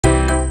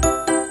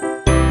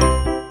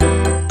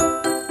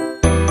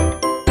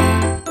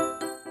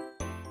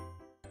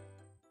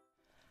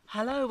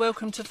Hello,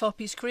 welcome to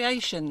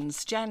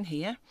sCreations. Jan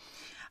here.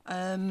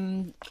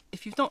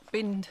 If you've not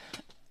been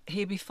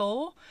here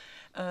before,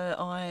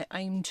 I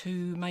aim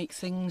to make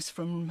things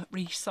from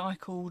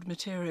recycled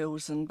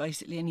materials and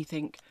basically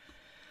anything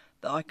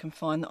that I can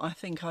find that I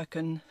think I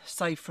can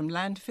save from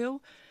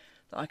landfill,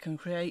 that I can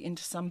create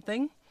into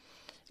something.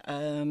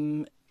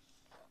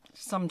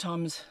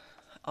 Sometimes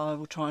I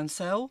will try and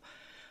sell.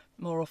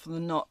 More often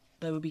than not,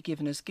 they will be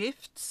given as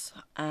gifts,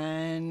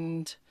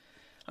 and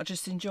I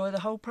just enjoy the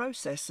whole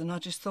process, and I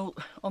just thought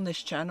on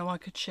this channel I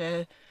could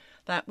share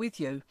that with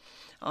you.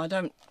 I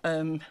don't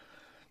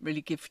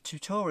really give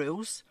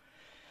tutorials.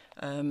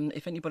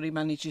 If anybody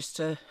manages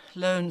to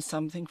learn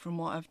something from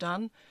what I've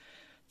done,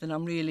 then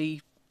I'm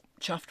really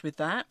chuffed with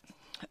that.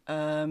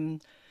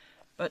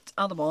 But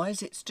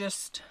otherwise it's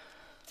just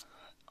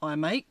I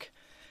make,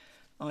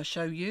 I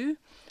show you,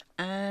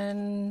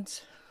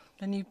 and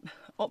then you,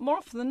 more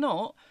often than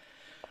not,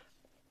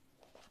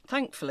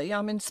 thankfully,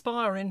 I'm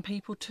inspiring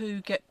people to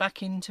get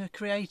back into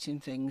creating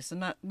things,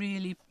 and that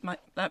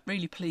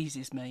really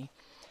pleases me.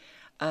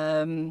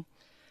 But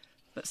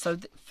so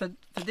for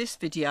this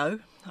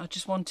video, I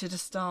just wanted to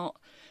start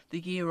the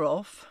year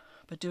off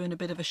by doing a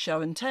bit of a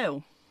show and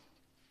tell.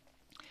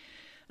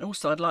 And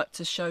also, I'd like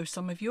to show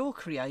some of your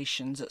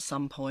creations at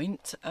some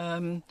point.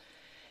 In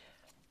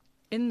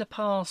the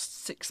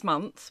past 6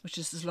 months, which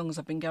is as long as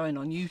I've been going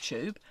on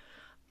YouTube,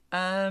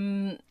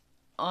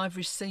 I've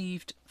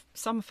received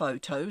some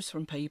photos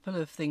from people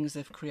of things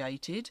they've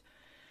created,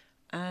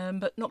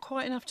 but not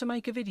quite enough to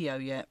make a video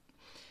yet.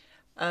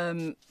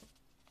 When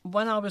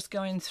I was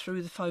going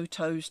through the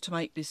photos to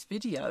make this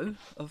video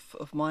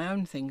of my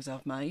own things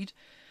I've made,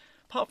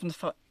 apart from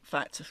the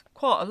fact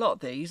quite a lot of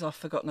these I've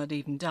forgotten I'd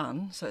even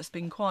done, so it's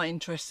been quite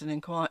interesting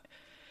and quite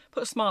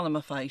put a smile on my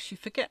face. You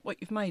forget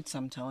what you've made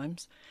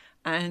sometimes,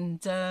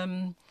 and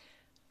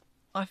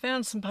I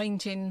found some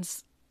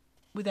paintings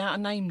without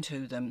a name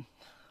to them.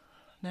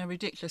 Now,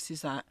 ridiculous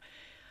is that?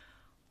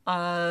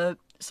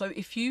 So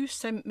if you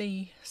sent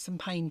me some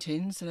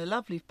paintings, and they're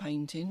lovely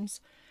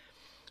paintings,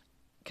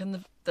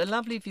 can the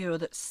lovely viewer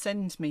that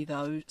sent me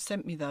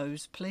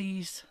those,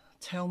 please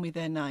tell me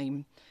their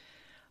name.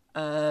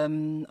 I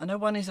know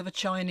one is of a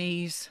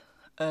Chinese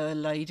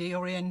lady,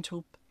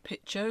 Oriental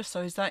picture, so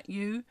is that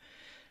you?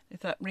 If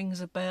that rings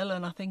a bell.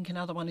 And I think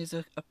another one is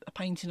a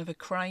painting of a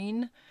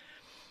crane,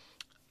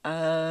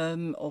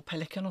 or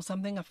pelican or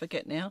something, I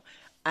forget now.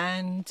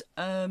 And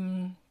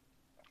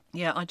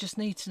yeah, I just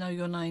need to know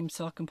your name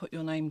so I can put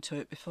your name to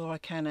it before I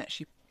can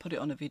actually put it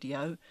on a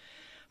video.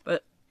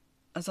 But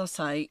as I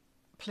say,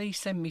 please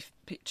send me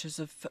pictures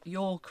of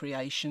your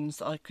creations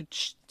that I could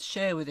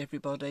share with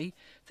everybody,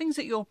 things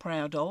that you're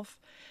proud of.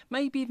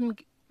 Maybe even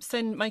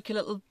make a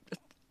little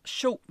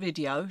short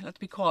video. That'd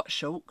be quite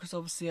short, because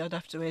obviously I'd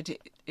have to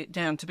edit it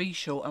down to be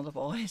short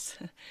otherwise.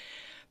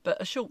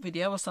 But a short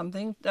video or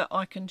something that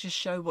I can just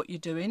show what you're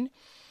doing,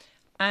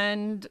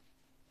 and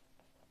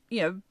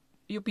you know,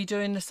 you'll be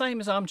doing the same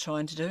as I'm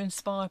trying to do,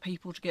 inspire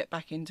people to get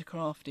back into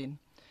crafting.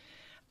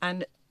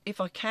 And if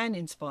I can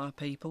inspire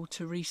people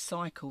to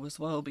recycle as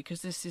well,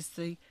 because this is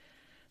the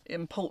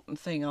important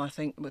thing, I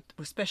think,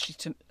 especially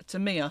to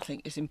me, I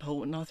think it's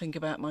important. I think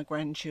about my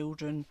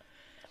grandchildren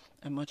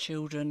and my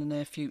children and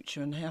their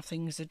future, and how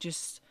things are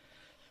just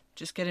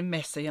getting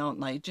messy,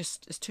 aren't they? There's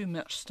too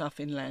much stuff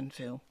in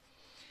landfill.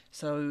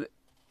 So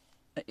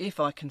if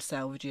I can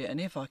salvage it and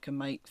if I can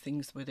make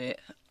things with it,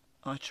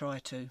 I try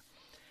to.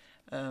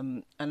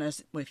 And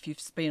if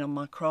you've been on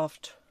my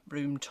craft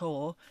room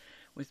tour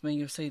with me,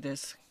 you'll see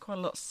there's quite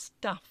a lot of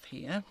stuff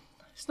here.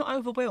 It's not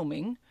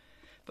overwhelming,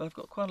 but I've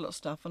got quite a lot of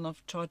stuff, and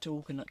I've tried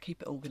to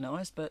keep it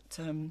organised. But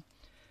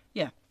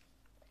yeah,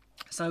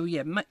 so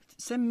yeah,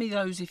 send me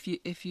those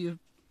if you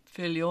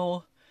feel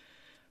you're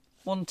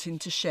wanting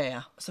to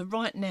share. So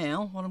right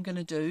now, what I'm going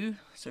to do,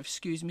 so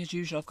excuse me, as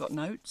usual, I've got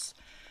notes.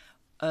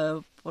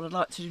 What I'd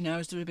like to do now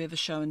is do a bit of a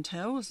show and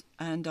tell,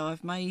 and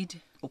I've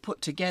made or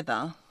put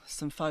together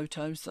some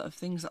photos of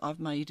things that I've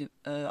made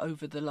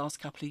over the last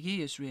couple of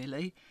years,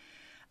 really.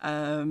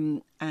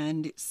 And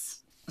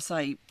it's,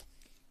 say,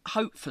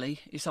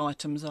 hopefully it's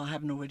items I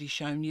haven't already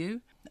shown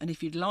you. And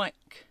if you'd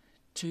like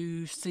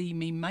to see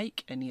me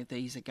make any of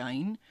these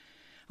again,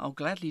 I'll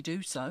gladly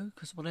do so,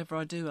 because whatever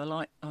I do,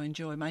 I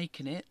enjoy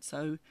making it.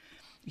 So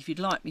if you'd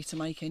like me to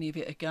make any of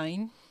it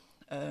again,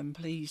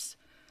 please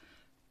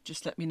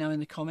just let me know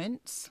in the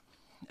comments.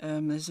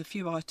 There's a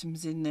few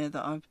items in there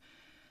that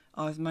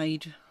I've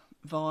made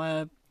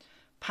via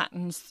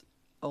patterns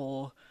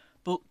or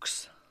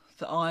books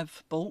that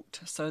I've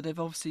bought, so they've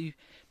obviously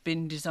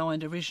been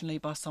designed originally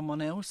by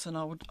someone else, and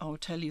I will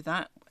tell you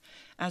that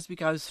as we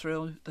go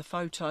through the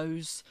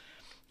photos.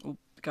 We'll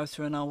go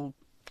through and I'll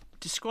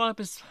describe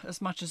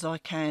as much as I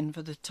can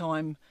for the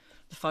time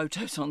the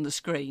photo's on the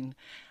screen,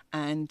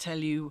 and tell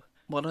you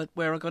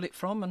where I got it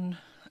from, and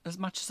as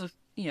much as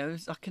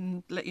as I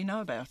can let you know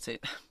about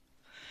it.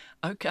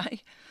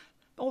 Okay,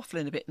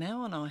 waffling a bit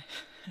now, aren't I?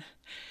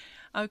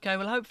 Okay,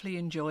 well, hopefully you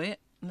enjoy it,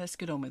 and let's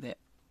get on with it.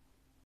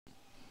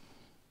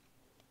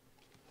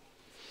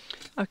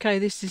 Okay,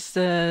 this is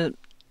the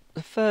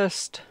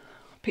first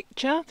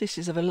picture. This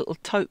is of a little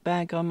tote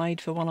bag I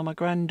made for one of my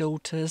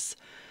granddaughters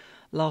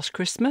last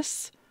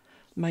Christmas,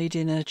 made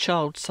in a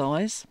child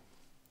size.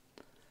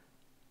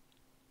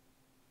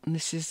 And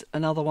this is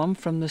another one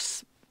from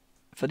this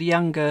for the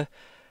younger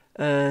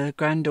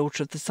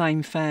granddaughter of the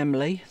same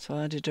family. So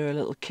I did her a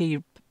little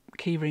key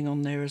ring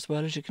on there as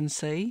well, as you can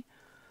see.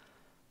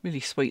 Really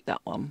sweet,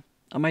 that one.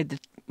 I made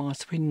my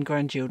twin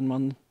grandchildren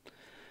one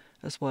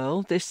as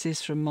well. This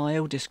is from my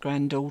eldest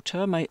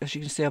granddaughter. As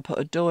you can see, I put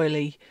a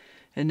doily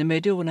in the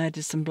middle and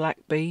added some black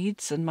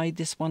beads and made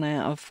this one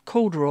out of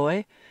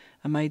corduroy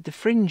and made the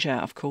fringe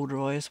out of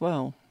corduroy as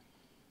well.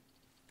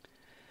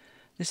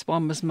 This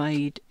one was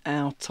made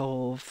out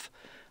of,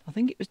 I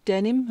think it was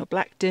denim, a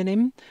black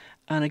denim,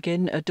 and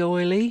again a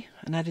doily,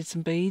 and added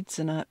some beads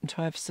and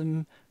to have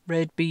some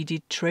red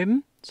beaded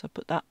trim. So I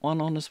put that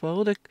one on as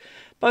well.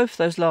 Both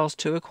those last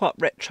two are quite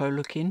retro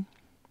looking.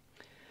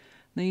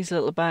 These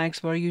little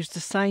bags where I used the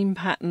same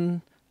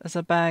pattern as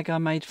a bag I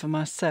made for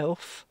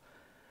myself,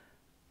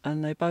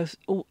 and they both,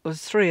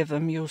 there's three of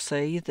them, you'll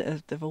see,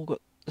 they've all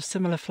got the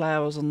similar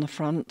flowers on the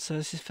front. So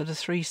this is for the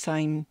three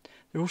same,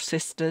 they're all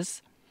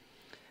sisters,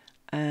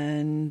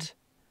 and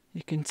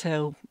you can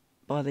tell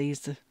by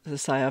these, as I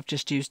say, I've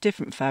just used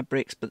different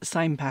fabrics but the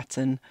same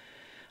pattern.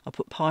 I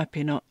put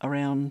piping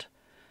around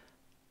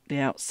the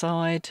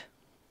outside,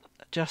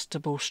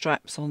 adjustable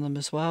straps on them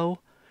as well,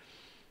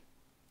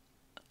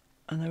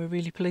 and they were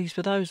really pleased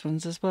with those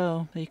ones as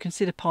well. You can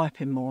see the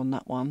piping more on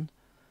that one.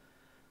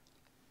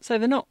 So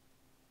they're not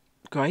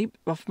great.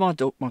 Well,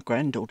 my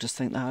granddaughters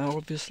think they are,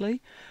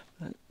 obviously,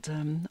 but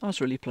I was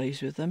really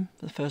pleased with them.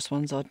 The first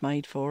ones I'd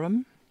made for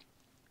them.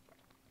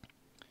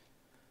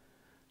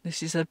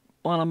 This is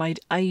one I made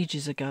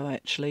ages ago,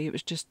 actually. It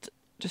was just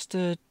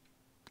a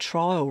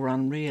trial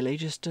run, really,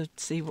 just to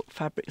see what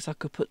fabrics I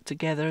could put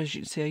together. As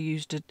you can see, I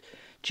used a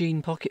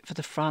jean pocket for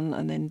the front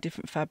and then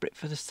different fabric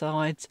for the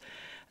sides,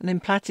 and then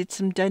plaited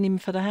some denim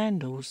for the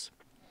handles.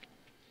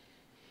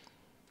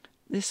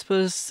 This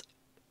was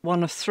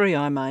one of three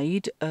I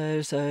made.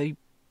 There's a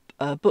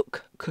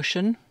book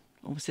cushion,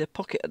 obviously a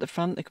pocket at the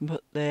front they can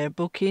put their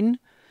book in,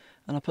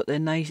 and I put their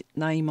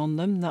name on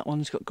them. That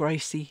one's got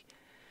Gracie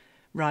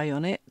Ray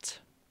on it.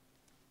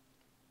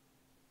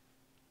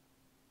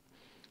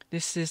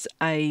 This is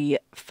a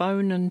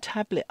phone and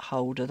tablet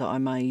holder that I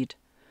made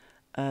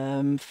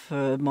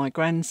for my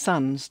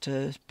grandsons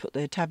to put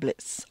their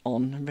tablets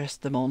on and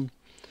rest them on.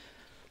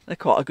 They're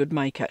quite a good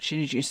make,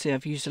 actually. As you can see,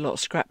 I've used a lot of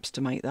scraps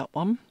to make that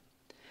one.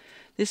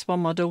 This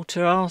one my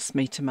daughter asked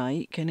me to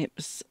make, and it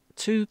was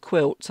 2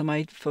 quilts I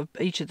made for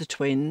each of the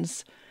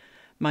twins,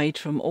 made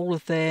from all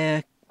of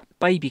their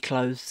baby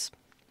clothes.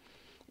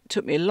 It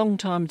took me a long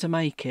time to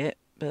make it,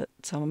 but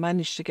I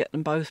managed to get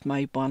them both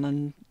made one,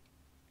 and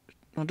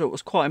my daughter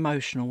was quite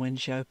emotional when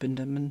she opened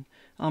them, and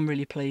I'm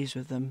really pleased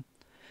with them.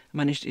 I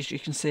managed, as you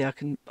can see,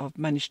 I've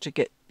managed to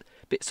get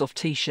bits off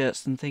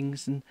t-shirts and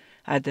things and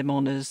add them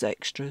on as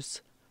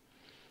extras.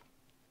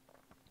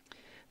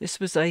 This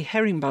was a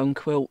herringbone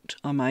quilt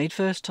I made.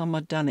 First time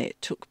I'd done it,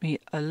 it took me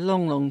a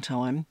long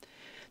time.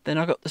 Then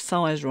I got the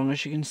size wrong,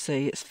 as you can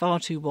see. It's far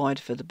too wide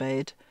for the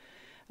bed.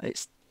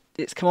 It's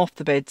come off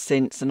the bed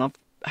since, and I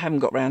haven't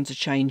got round to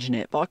changing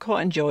it, but I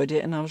quite enjoyed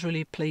it and I was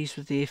really pleased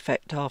with the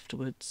effect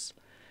afterwards.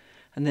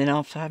 And then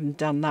after having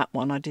done that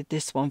one, I did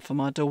this one for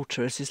my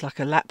daughter. This is like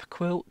a lap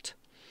quilt,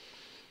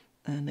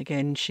 and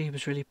again she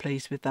was really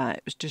pleased with that.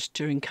 It was just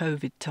during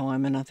COVID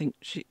time, and I think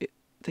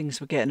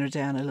things were getting her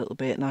down a little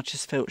bit, and I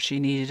just felt she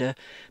needed a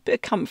bit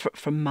of comfort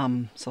from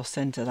Mum, so I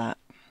sent her that.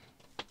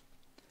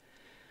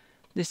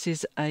 This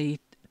is a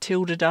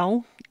Tilda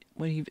doll.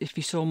 If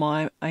you saw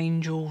my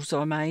angels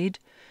I made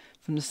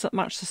from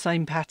much the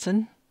same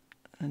pattern,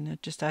 and I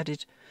just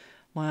added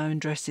my own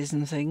dresses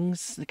and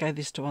things. I gave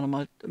this to one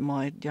of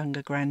my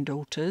younger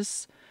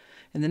granddaughters.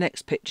 In the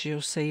next picture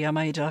you'll see I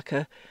made like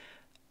a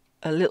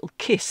little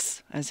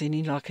kiss, as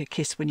in like a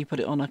kiss when you put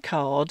it on a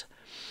card.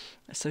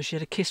 So she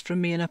had a kiss from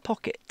me in her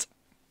pocket.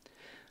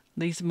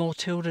 These are more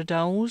Tilda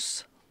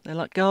dolls. They're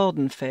like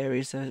garden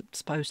fairies, they're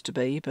supposed to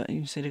be, but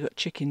you can see they've got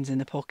chickens in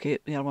the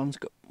pocket. The other one's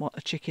got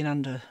a chicken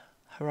under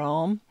her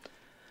arm.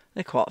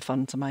 They're quite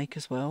fun to make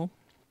as well.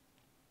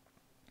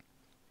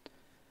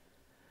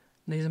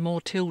 These are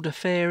more Tilda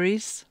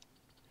fairies.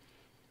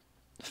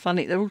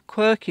 Funny, they're all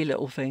quirky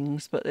little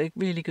things, but they're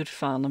really good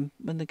fun. And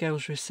when the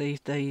girls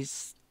received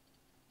these,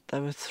 they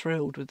were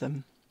thrilled with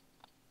them.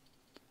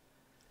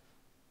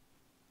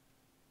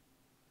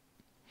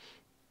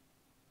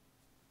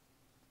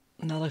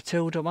 Another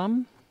Tilda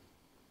one.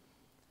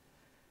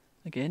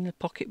 Again, a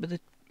pocket with a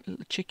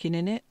little chicken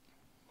in it.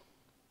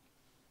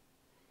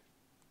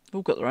 They've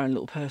all got their own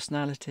little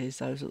personalities,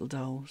 those little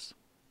dolls.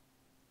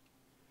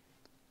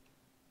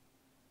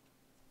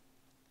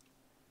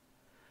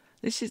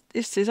 This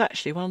is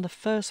actually one of the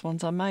first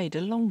ones I made a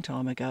long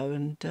time ago,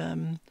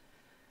 and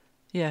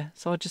yeah,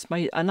 so I just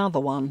made another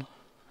one.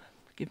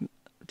 Give them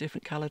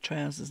different colour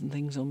trousers and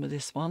things on with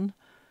this one.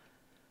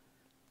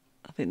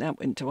 I think that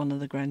went to one of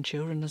the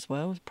grandchildren as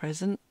well, as a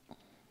present.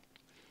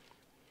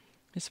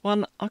 This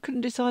one, I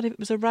couldn't decide if it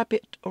was a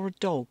rabbit or a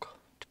dog,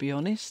 to be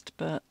honest,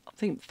 but I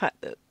think the fact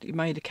that you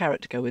made a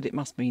carrot to go with it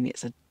must mean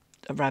it's a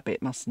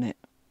rabbit, mustn't it?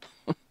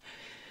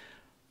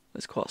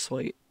 It's quite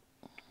sweet.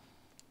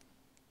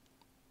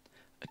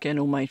 Again,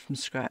 all made from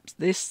scraps.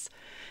 This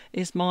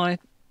is my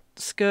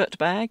skirt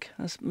bag,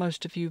 as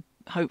most of you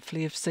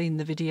hopefully have seen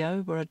the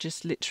video where I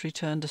just literally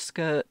turned a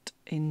skirt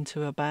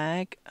into a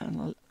bag,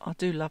 and I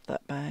do love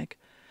that bag.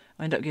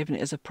 I ended up giving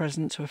it as a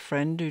present to a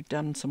friend who'd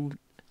done some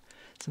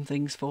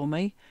things for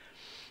me.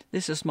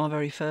 This is my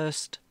very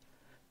first,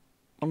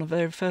 one of the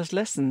very first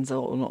lessons,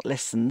 or not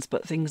lessons,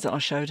 but things that I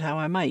showed how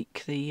I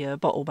make the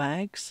bottle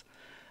bags,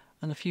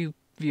 and a few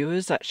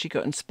viewers actually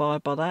got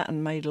inspired by that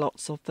and made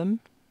lots of them.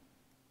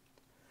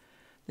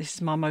 This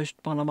is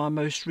one of my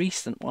most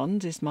recent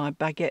ones, is my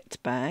baguette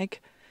bag.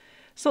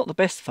 It's not the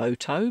best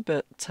photo,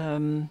 but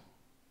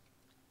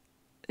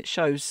it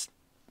shows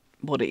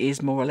what it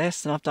is more or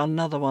less, and I've done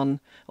another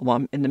one, or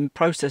I'm in the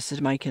process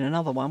of making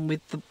another one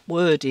with the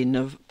wording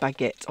of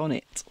baguette on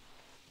it.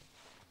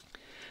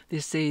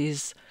 This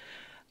is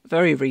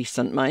very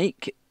recent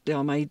make.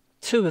 I made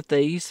 2 of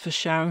these for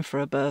Sharon for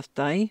her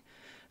birthday,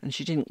 and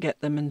she didn't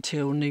get them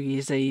until New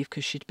Year's Eve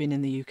because she'd been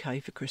in the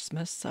UK for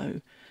Christmas.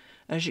 So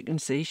as you can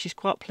see, she's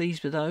quite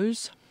pleased with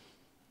those.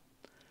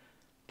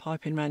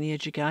 Piping round the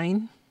edge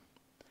again.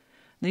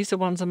 These are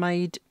ones I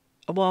made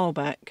a while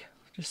back,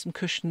 just some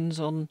cushions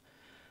on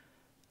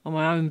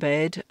my own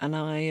bed, and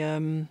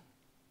I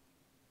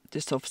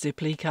just obviously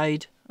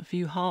appliqued a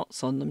few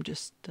hearts on them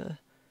just to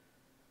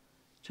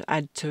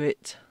add to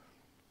it.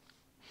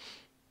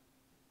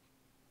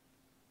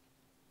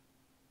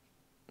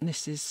 And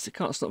this is, it's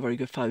not a very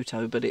good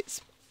photo, but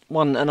it's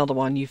another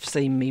one you've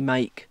seen me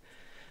make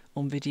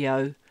on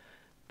video,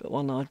 but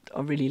one I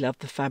really love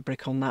the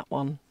fabric on that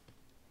one.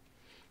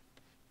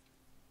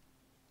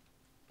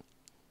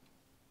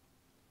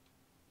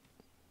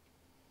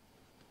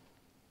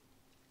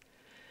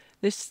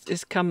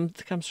 This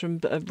comes from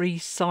a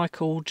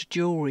recycled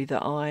jewellery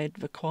that I had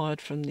acquired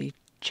from the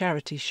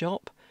charity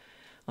shop.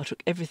 I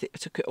took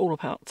it all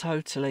apart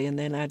totally, and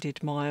then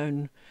added my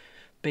own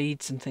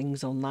beads and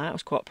things on that. I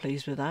was quite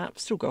pleased with that. I've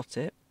still got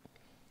it.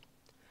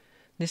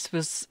 This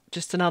was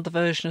just another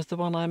version of the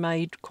one I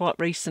made quite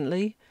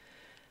recently.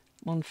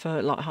 One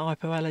for like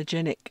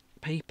hypoallergenic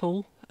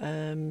people,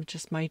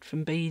 just made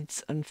from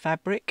beads and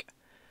fabric.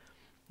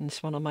 And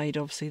this one I made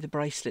obviously the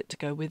bracelet to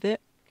go with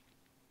it.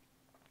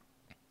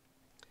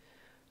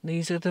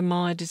 These are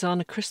my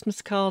designer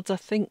Christmas cards, I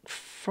think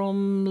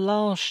from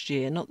last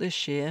year, not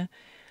this year.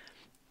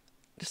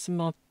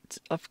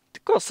 I've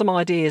got some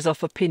ideas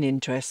off of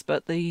Pinterest,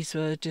 but these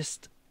were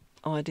just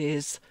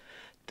ideas.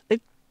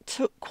 It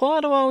took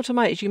quite a while to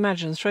make, as you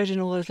imagine,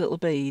 threading all those little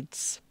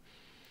beads.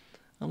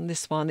 On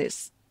this one,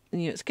 it's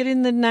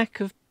getting the knack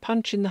of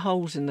punching the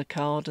holes in the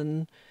card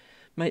and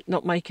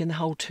not making the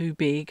hole too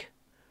big.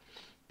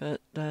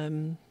 But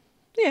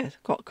yeah,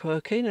 quite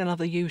quirky.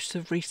 Another use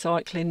of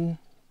recycling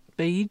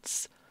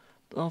beads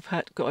that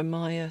I've got in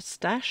my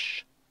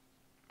stash.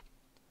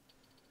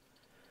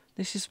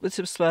 This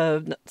was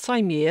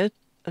same year,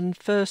 and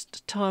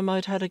first time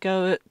I'd had a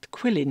go at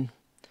quilling.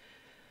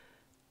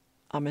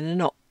 I mean, they're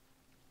not,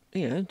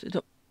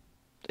 not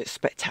it's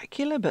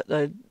spectacular, but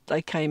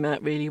they came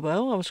out really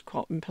well. I was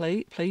quite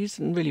pleased,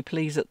 and really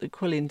pleased that the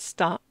quilling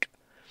stuck.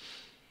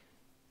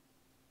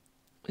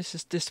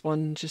 This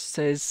one just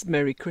says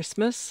Merry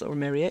Christmas or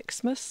Merry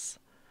Xmas.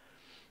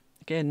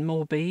 Again,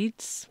 more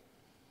beads.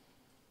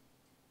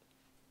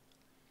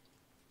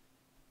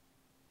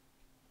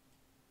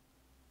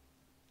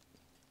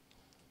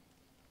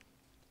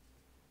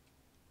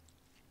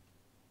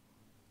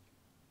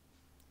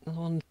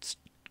 One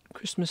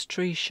Christmas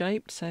tree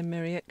shaped, saying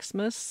Merry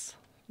Xmas.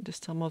 This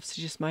time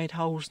obviously just made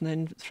holes and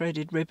then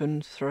threaded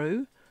ribbon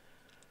through,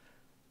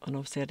 and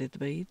obviously added the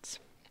beads.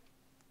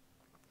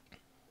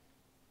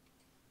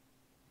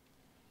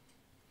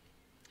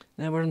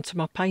 Now we're on to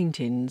my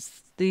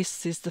paintings.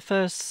 This is the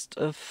first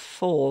of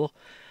 4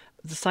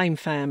 of the same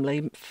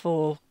family,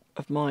 4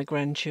 of my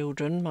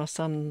grandchildren, my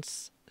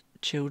son's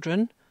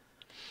children.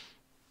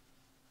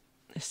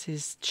 This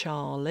is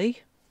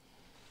Charlie.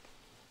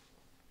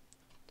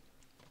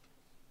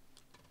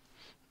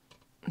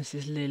 This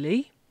is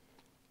Lily.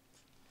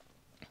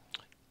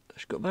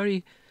 She's got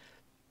very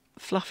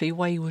fluffy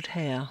wayward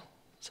hair,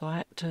 so I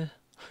had to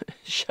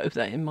show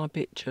that in my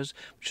pictures,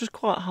 which was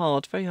quite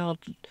hard, very hard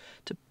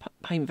to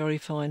paint very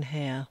fine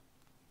hair.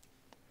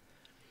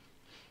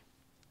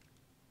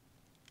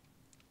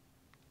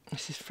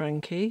 This is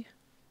Frankie,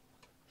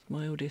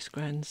 my oldest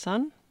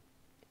grandson.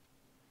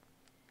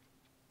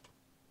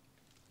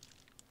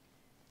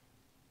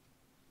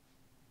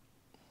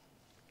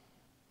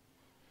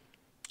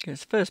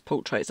 It's the first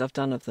portraits I've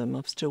done of them.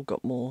 I've still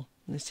got more.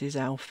 This is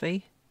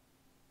Alfie,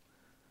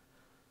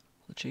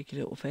 the cheeky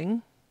little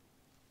thing.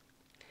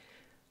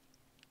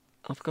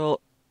 I've got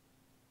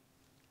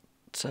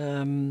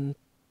 11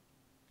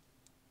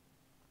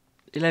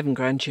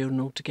 grandchildren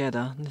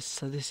altogether,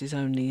 so this is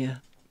only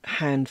a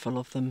handful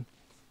of them.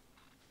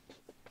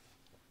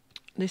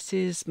 This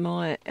is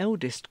my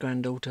eldest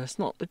granddaughter. It's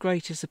not the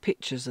greatest of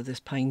pictures of this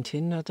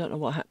painting. I don't know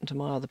what happened to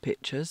my other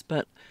pictures,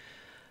 but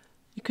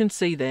you can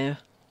see there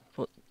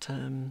what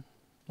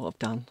I've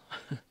done.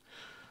 I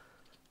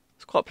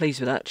was quite pleased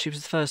with that. She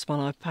was the first one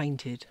I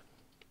painted.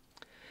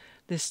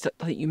 This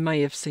I think you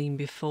may have seen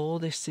before.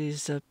 This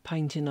is a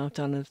painting I've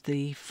done of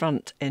the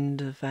front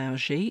end of our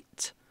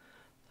gîte.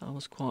 I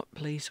was quite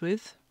pleased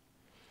with.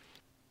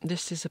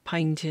 This is a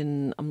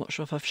painting, I'm not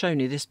sure if I've shown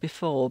you this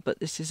before, but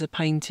this is a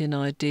painting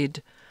I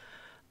did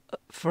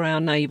for our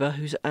neighbour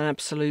who's an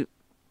absolute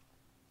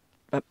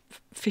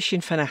fishing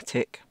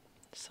fanatic.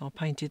 So I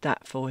painted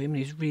that for him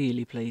and he's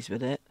really pleased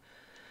with it.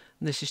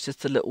 And this is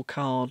just a little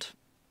card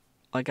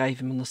I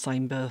gave him on the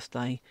same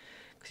birthday,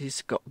 because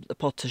he's got the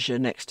potager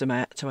next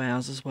to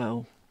ours as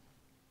well.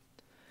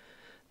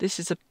 This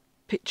is a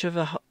picture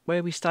of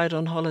where we stayed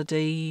on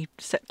holiday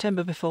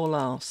September before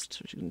last,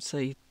 which you can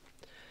see,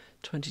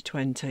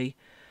 2020.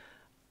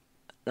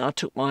 I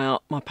took my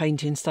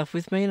painting stuff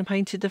with me and I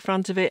painted the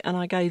front of it, and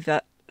I gave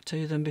that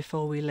to them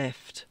before we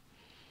left.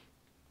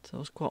 So I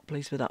was quite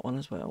pleased with that one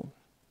as well.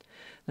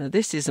 Now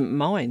this isn't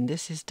mine,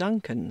 this is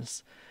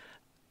Duncan's.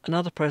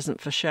 Another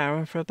present for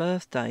Sharon for her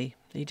birthday.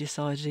 He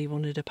decided he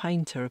wanted to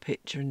paint her a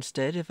picture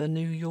instead of a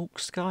New York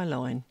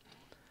skyline.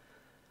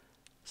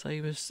 So he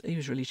was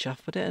really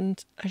chuffed with it,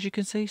 and as you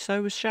can see,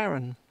 so was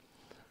Sharon.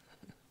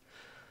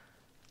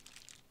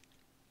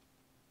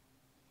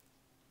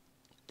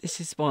 This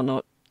is one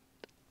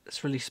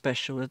that's really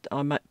special.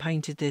 I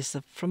painted this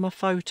from a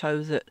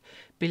photo that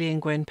Billy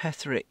and Gwen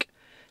Petherick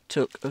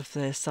took of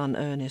their son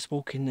Ernest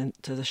walking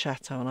into the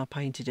chateau, and I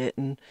painted it,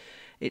 and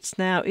it's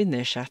now in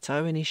their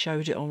chateau, and he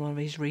showed it on one of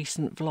his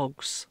recent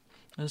vlogs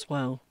as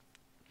well.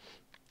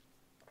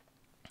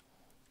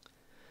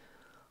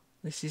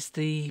 This is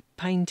the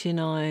painting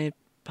I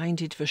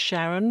painted for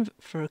Sharon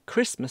for a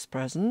Christmas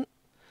present.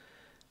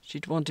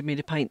 She'd wanted me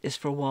to paint this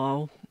for a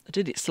while. I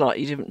did it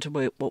slightly different to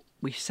what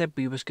we said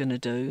we was going to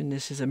do, and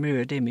this is a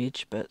mirrored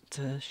image, but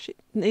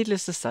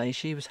needless to say,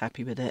 she was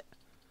happy with it.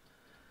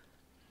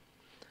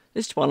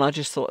 This one I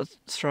just thought I'd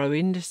throw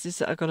in. This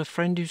is, I've got a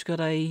friend who's got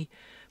a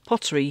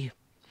pottery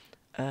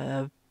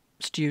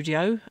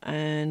studio,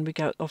 and we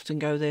often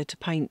go there to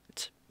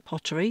paint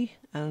pottery,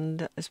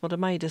 and that's what I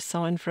made a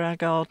sign for our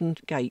garden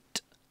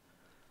gate.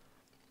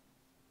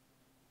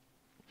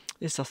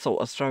 This I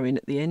thought I'd throw in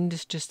at the end.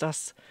 It's just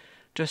us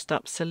dressed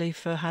up silly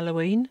for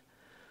Halloween.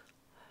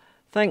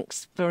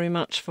 Thanks very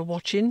much for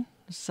watching.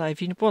 So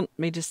if you want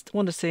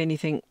to see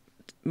anything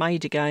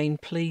made again,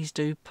 please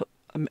do put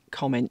a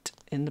comment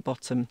in the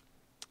bottom.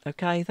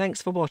 Okay,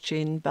 thanks for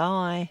watching.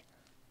 Bye.